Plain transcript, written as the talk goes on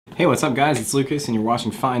Hey, what's up guys? It's Lucas and you're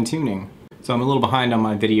watching Fine Tuning. So I'm a little behind on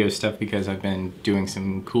my video stuff because I've been doing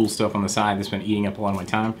some cool stuff on the side that's been eating up a lot of my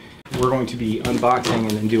time. We're going to be unboxing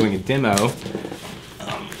and then doing a demo.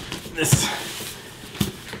 This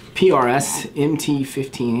PRS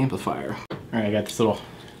MT15 amplifier. Alright, I got this little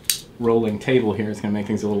rolling table here. It's going to make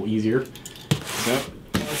things a little easier. So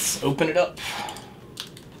let's open it up.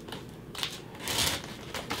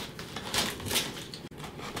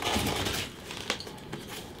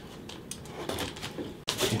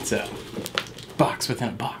 It's a box within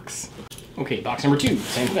a box. Okay, box number 2,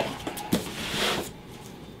 same thing.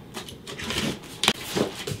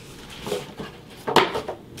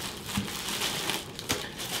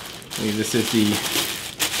 This is the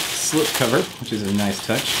slip cover, which is a nice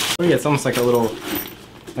touch. Oh yeah, it's almost like a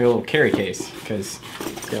little carry case because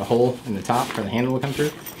it's got a hole in the top for the handle to come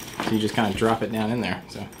through. So you just kind of drop it down in there.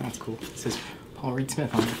 So that's cool. It says Paul Reed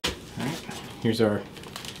Smith on it. All right, here's our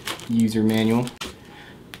user manual.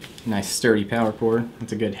 Nice sturdy power cord.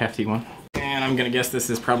 That's a good hefty one. And I'm gonna guess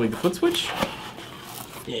this is probably the foot switch.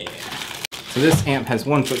 Yeah. So this amp has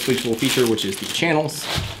one foot switchable feature, which is the channels.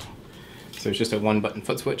 So it's just a one button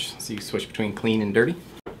foot switch. So you switch between clean and dirty.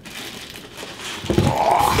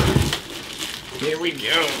 Oh, here we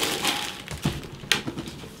go.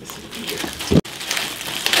 This is here.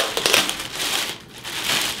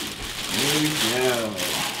 Here we go.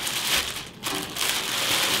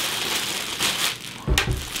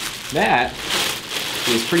 That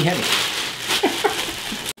is pretty heavy.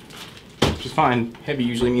 Which is fine. Heavy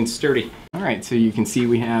usually means sturdy. Alright, so you can see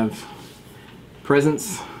we have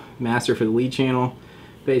presence, master for the lead channel,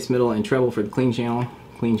 bass, middle, and treble for the clean channel.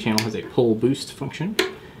 Clean channel has a pull boost function.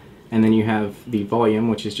 And then you have the volume,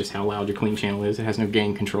 which is just how loud your clean channel is. It has no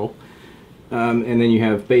gain control. And then you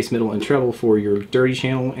have bass, middle, and treble for your dirty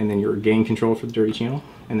channel, and then your gain control for the dirty channel.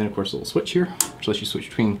 And then of course a little switch here, which lets you switch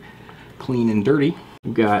between clean and dirty.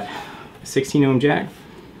 We've got a 16 ohm jack,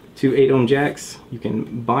 two 8 ohm jacks. You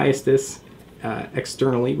can bias this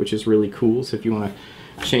externally, which is really cool. So if you want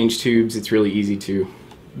to change tubes, it's really easy to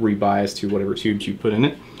rebias to whatever tubes you put in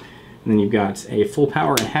it. And then you've got a full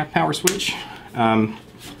power and half power switch.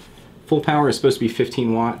 Full power is supposed to be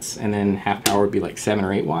 15 watts, and then half power would be like 7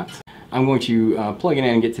 or 8 watts. I'm going to plug it in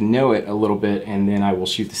and get to know it a little bit, and then I will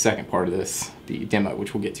shoot the second part of this, the demo,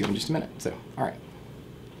 which we'll get to in just a minute. So, all right,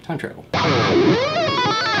 time travel.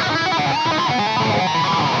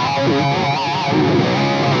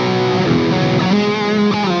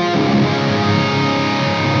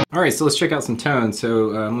 Alright, so let's check out some tones. So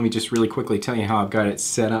let me just really quickly tell you how I've got it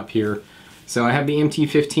set up here. So I have the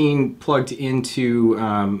MT15 plugged into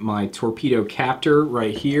my torpedo captor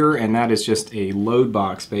right here, and that is just a load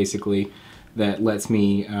box basically that lets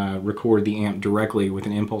me record the amp directly with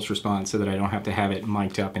an impulse response so that I don't have to have it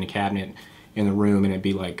mic'd up in a cabinet in the room and it'd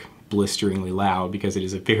be like blisteringly loud, because it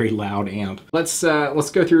is a very loud amp. Let's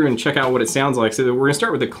go through and check out what it sounds like. So we're gonna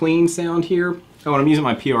start with the clean sound here. Oh, and I'm using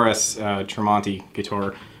my PRS Tremonti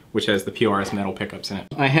guitar, which has the PRS metal pickups in it.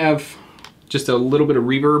 I have just a little bit of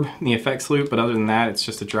reverb in the effects loop, but other than that, it's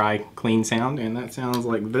just a dry, clean sound, and that sounds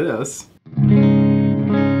like this.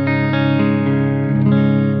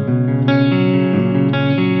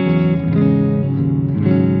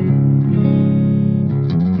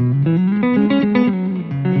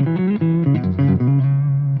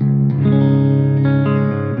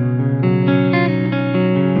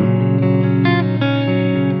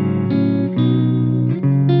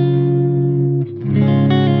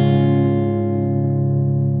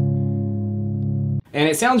 And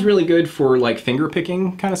it sounds really good for like finger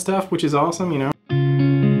picking kind of stuff, which is awesome, you know.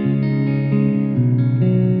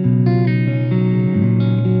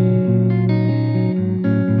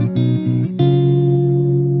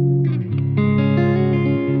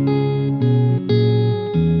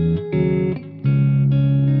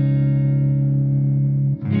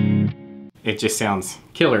 It just sounds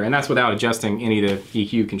killer, and that's without adjusting any of the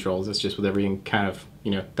EQ controls. It's just with everything kind of,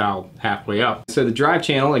 you know, dialed halfway up. So the drive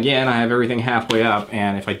channel, again, I have everything halfway up,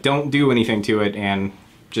 and if I don't do anything to it and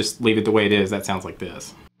just leave it the way it is, that sounds like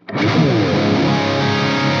this.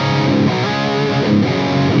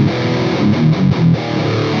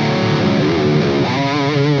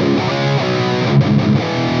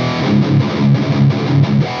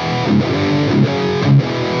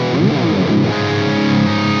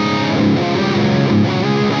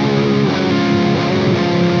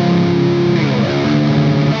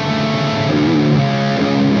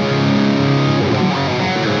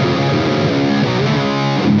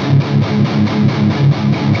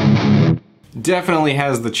 Definitely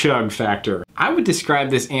has the chug factor. I would describe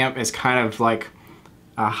this amp as kind of like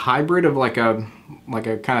a hybrid of like a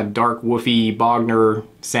kind of dark woofy Bogner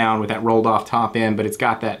sound with that rolled off top end, but it's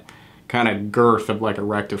got that kind of girth of like a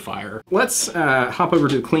rectifier. Let's hop over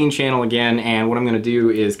to the clean channel again, and what I'm going to do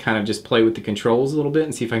is kind of just play with the controls a little bit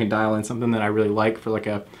and see if I can dial in something that I really like for like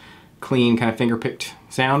a clean kind of finger-picked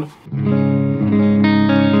sound.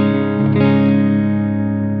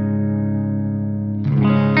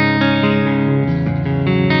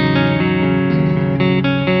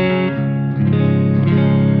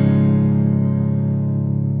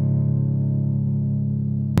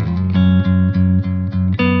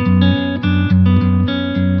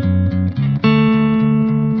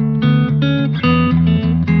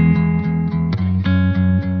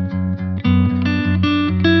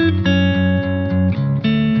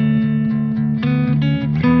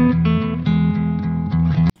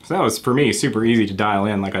 So that was, for me, super easy to dial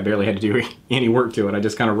in. Like, I barely had to do any work to it. I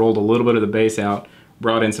just kind of rolled a little bit of the bass out,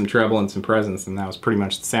 brought in some treble and some presence, and that was pretty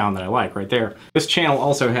much the sound that I like right there. This channel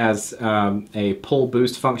also has a pull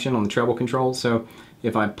boost function on the treble control, so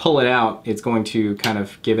if I pull it out, it's going to kind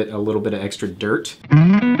of give it a little bit of extra dirt.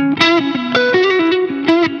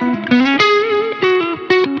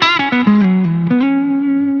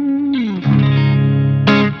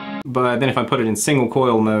 But then if I put it in single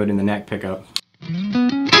coil mode in the neck pickup,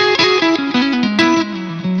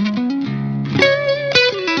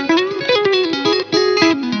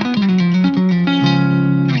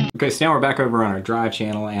 okay, so now we're back over on our drive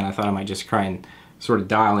channel, and I thought I might just try and sort of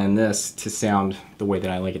dial in this to sound the way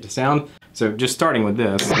that I like it to sound. So just starting with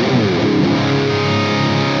this.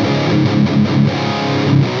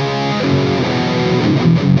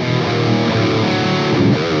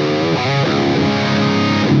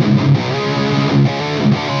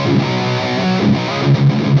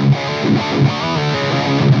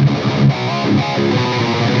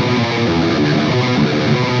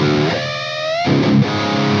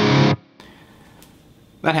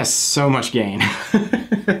 That has so much gain.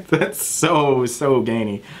 That's so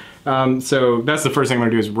gainy. So that's the first thing I'm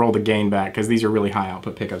gonna do is roll the gain back, because these are really high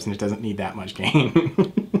output pickups and it doesn't need that much gain.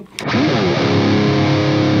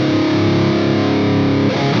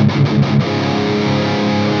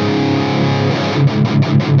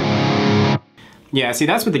 Yeah, see,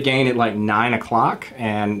 that's with the gain at like 9 o'clock,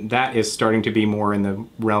 and that is starting to be more in the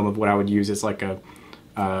realm of what I would use as like a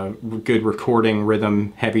good recording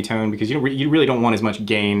rhythm heavy tone, because you really don't want as much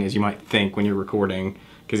gain as you might think when you're recording,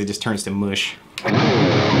 because it just turns to mush.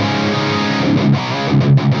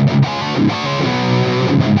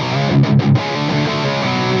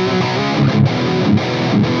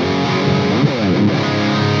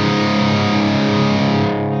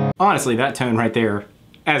 Honestly, that tone right there,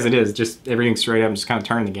 as it is, just everything straight up and just kind of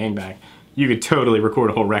turn the gain back, you could totally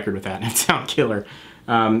record a whole record with that and it'd sound killer.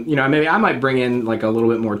 You know, maybe I might bring in like a little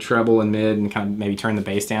bit more treble and mid and kind of maybe turn the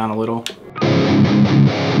bass down a little.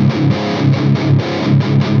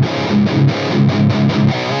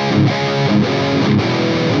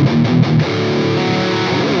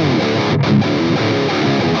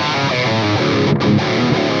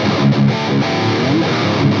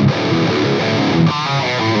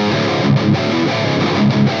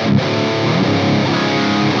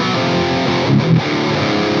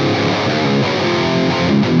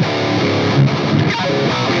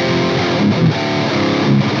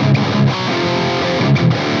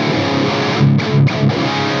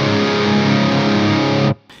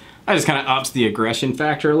 That just kind of ups the aggression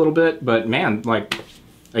factor a little bit, but man, like,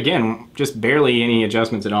 again, just barely any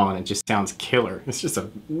adjustments at all, and it just sounds killer. It's just a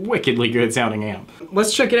wickedly good sounding amp.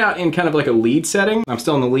 Let's check it out in kind of like a lead setting. I'm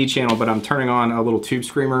still in the lead channel, but I'm turning on a little tube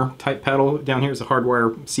screamer type pedal down here. It's a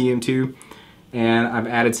Hardwire CM2, and I've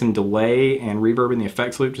added some delay and reverb in the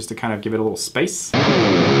effects loop just to kind of give it a little space.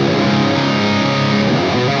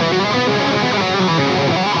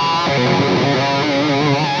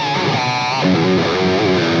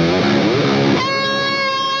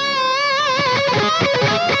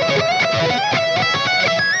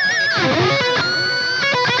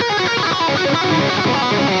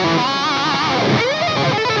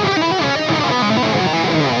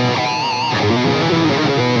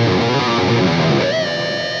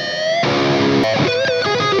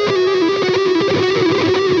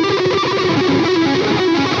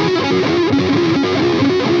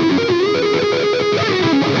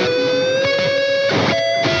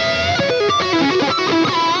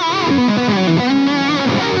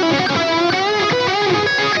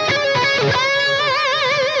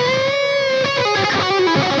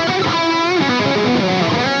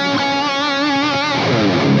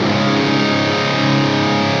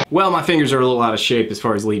 Well, my fingers are a little out of shape as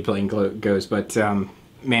far as lead playing goes, but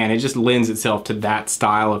man, it just lends itself to that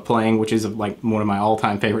style of playing, which is like one of my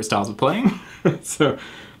all-time favorite styles of playing. So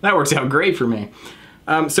that works out great for me.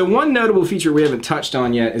 So one notable feature we haven't touched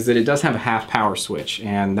on yet is that it does have a half power switch,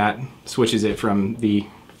 and that switches it from the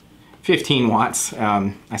 15 watts.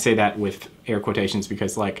 I say that with air quotations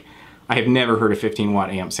because, like, I have never heard a 15 watt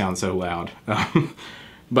amp sound so loud.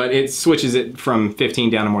 But it switches it from 15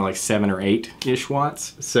 down to more like 7 or 8-ish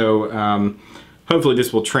watts. So hopefully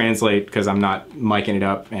this will translate, because I'm not micing it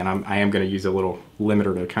up, and I am going to use a little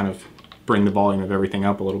limiter to kind of bring the volume of everything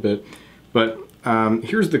up a little bit. But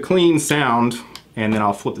here's the clean sound, and then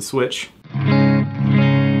I'll flip the switch.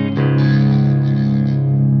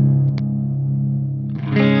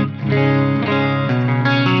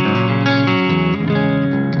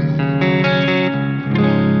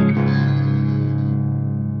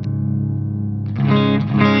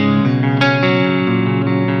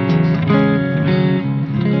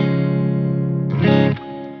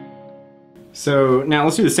 So now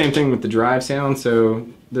let's do the same thing with the drive sound. So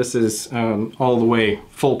this is all the way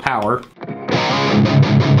full power.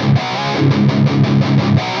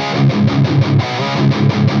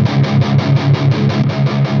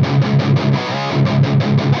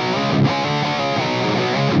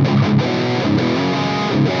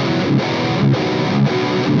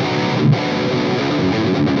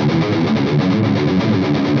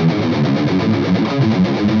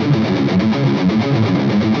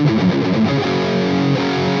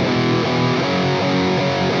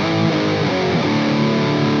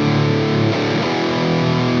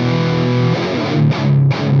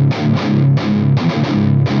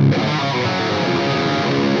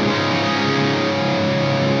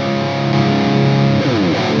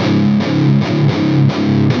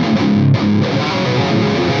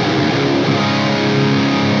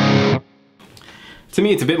 To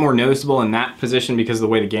me, it's a bit more noticeable in that position because of the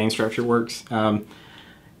way the gain structure works.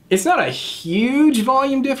 It's not a huge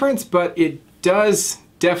volume difference, but it does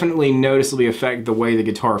definitely noticeably affect the way the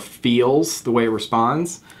guitar feels, the way it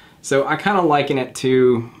responds. So I kind of liken it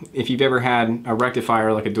to, if you've ever had a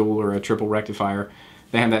rectifier, like a dual or a triple rectifier,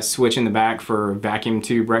 they have that switch in the back for vacuum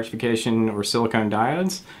tube rectification or silicone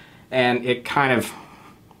diodes, and it kind of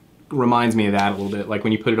reminds me of that a little bit. Like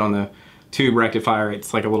when you put it on the tube rectifier,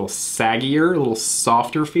 it's like a little saggier, a little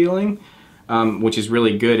softer feeling, which is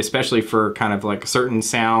really good, especially for kind of like certain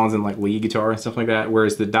sounds and like lead guitar and stuff like that,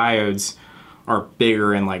 whereas the diodes are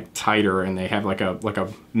bigger and like tighter, and they have like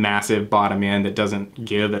a massive bottom end that doesn't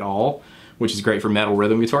give at all, which is great for metal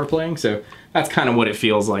rhythm guitar playing. So that's kind of what it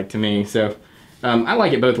feels like to me. So I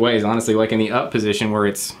like it both ways, honestly. Like in the up position where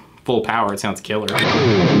it's full power, it sounds killer.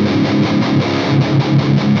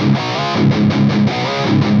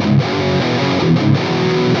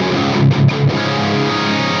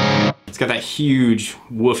 It's got that huge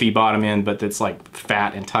woofy bottom end, but that's like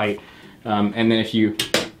fat and tight. And then if you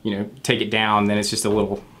take it down, then it's just a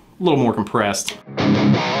little more compressed.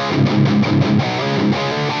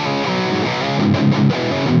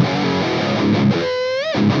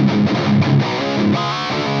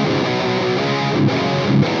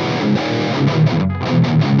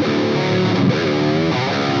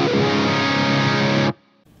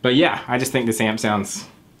 But yeah, I just think this amp sounds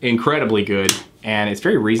incredibly good, and it's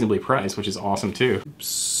very reasonably priced, which is awesome too.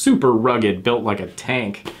 Super rugged, built like a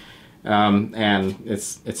tank, and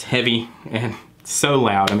it's heavy and so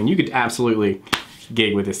loud. I mean, you could absolutely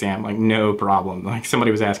gig with this amp, like no problem. Like somebody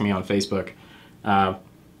was asking me on Facebook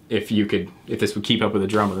if this would keep up with a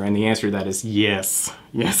drummer, and the answer to that is yes.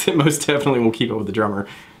 Yes, it most definitely will keep up with the drummer,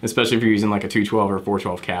 especially if you're using like a 212 or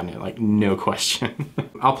 412 cabinet, like no question.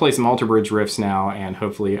 I'll play some Alter Bridge riffs now, and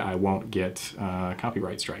hopefully I won't get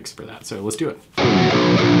copyright strikes for that, so let's do it.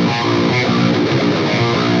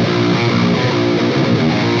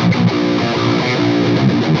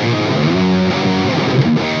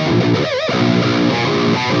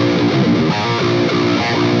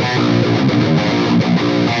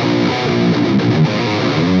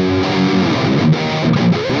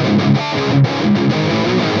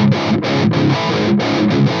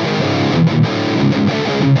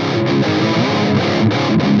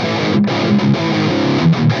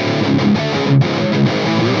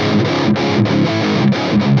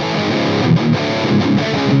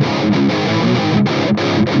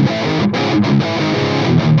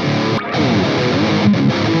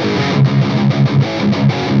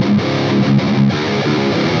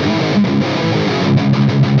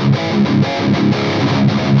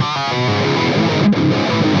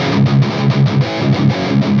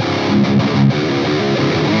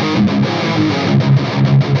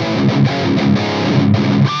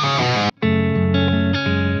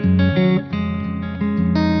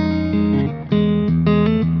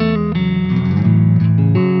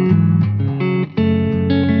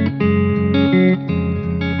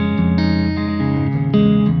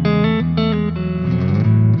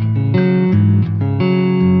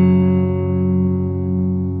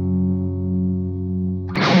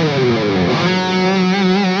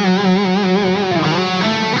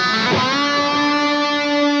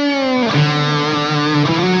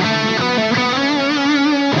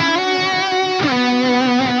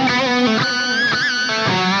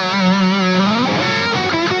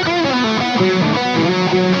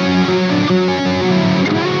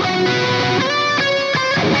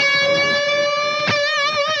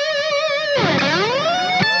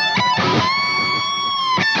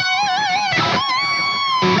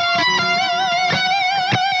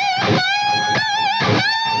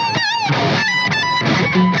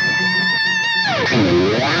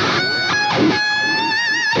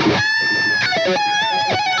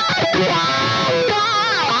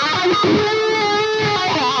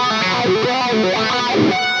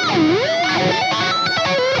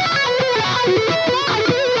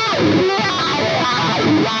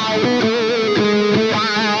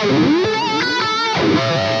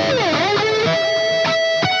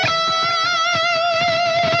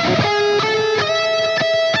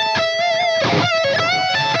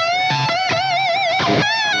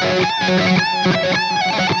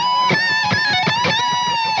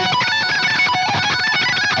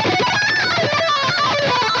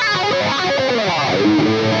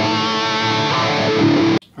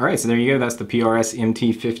 Alright, so there you go. That's the PRS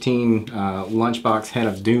MT15 Lunchbox Head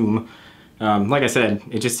of Doom. Like I said,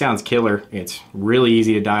 it just sounds killer. It's really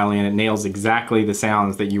easy to dial in. It nails exactly the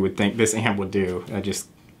sounds that you would think this amp would do. Just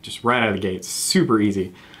right out of the gate. Super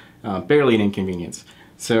easy. Barely an inconvenience.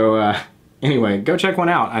 So anyway, go check one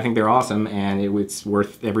out. I think they're awesome, and it's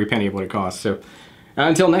worth every penny of what it costs. So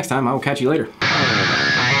until next time, I will catch you later.